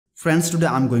Friends, today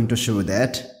I'm going to show you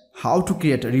that how to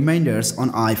create reminders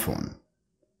on iPhone.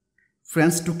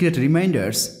 Friends, to create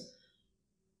reminders,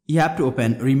 you have to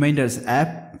open Reminders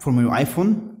app from your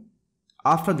iPhone.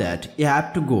 After that, you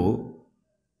have to go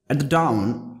at the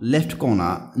down left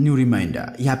corner, new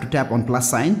reminder. You have to tap on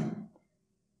plus sign.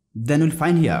 Then you'll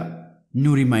find here,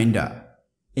 new reminder.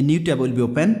 A new tab will be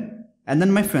open. And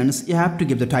then my friends, you have to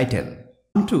give the title.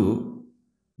 To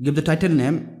give the title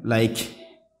name like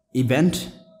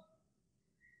event.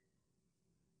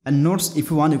 And notes,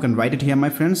 if you want, you can write it here, my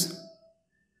friends.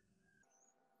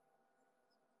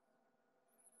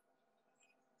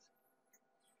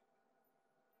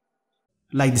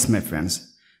 Like this, my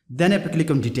friends. Then you have to click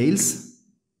on details.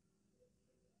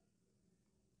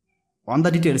 On the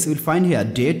details, you will find here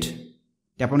date.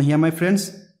 Tap on here, my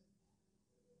friends.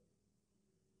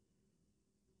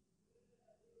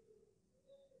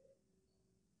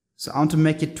 So I want to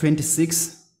make it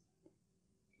 26.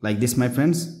 Like this, my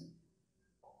friends.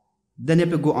 Then you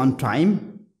have to go on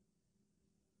time,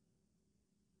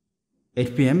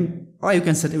 8 p.m. or you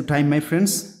can set your time, my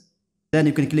friends. Then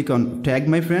you can click on tag,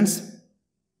 my friends.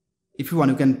 If you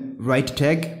want, you can write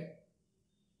tag.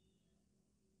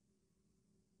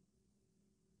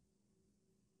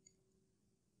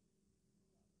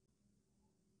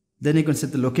 Then you can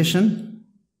set the location.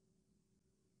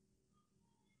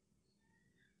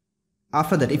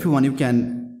 After that, if you want, you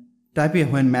can type here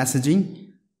when messaging.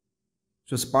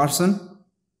 Choose person.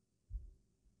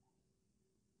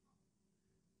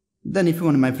 Then if you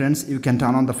want, my friends, you can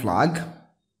turn on the flag.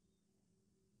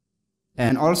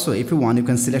 And also if you want, you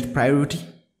can select priority,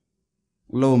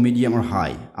 low, medium or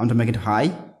high. I want to make it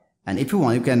high. And if you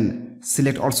want, you can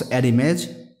select also add image,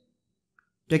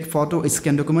 take photo,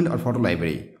 scan document or photo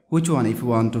library. Which one if you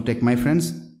want to take, my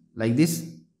friends? Like this.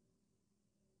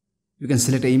 You can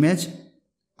select an image.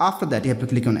 After that, you have to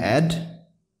click on add.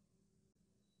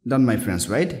 Done, my friends,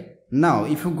 right? Now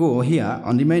if you go here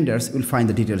on reminders, you will find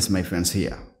the details, my friends,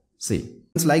 here. See,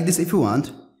 it's like this. If you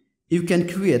want, you can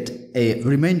create a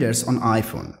reminders on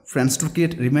iPhone. Friends, to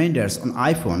create reminders on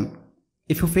iPhone,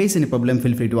 if you face any problem,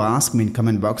 feel free to ask me in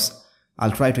comment box.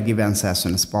 I'll try to give answer as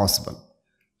soon as possible.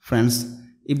 Friends,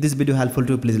 if this video helpful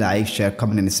to you, please like, share,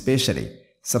 comment and especially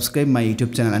subscribe my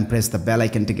YouTube channel and press the bell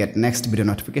icon to get next video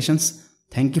notifications.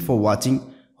 Thank you for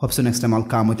watching. Hope so next time I'll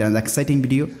come with another exciting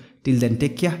video. Till then,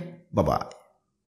 take care. Bye bye.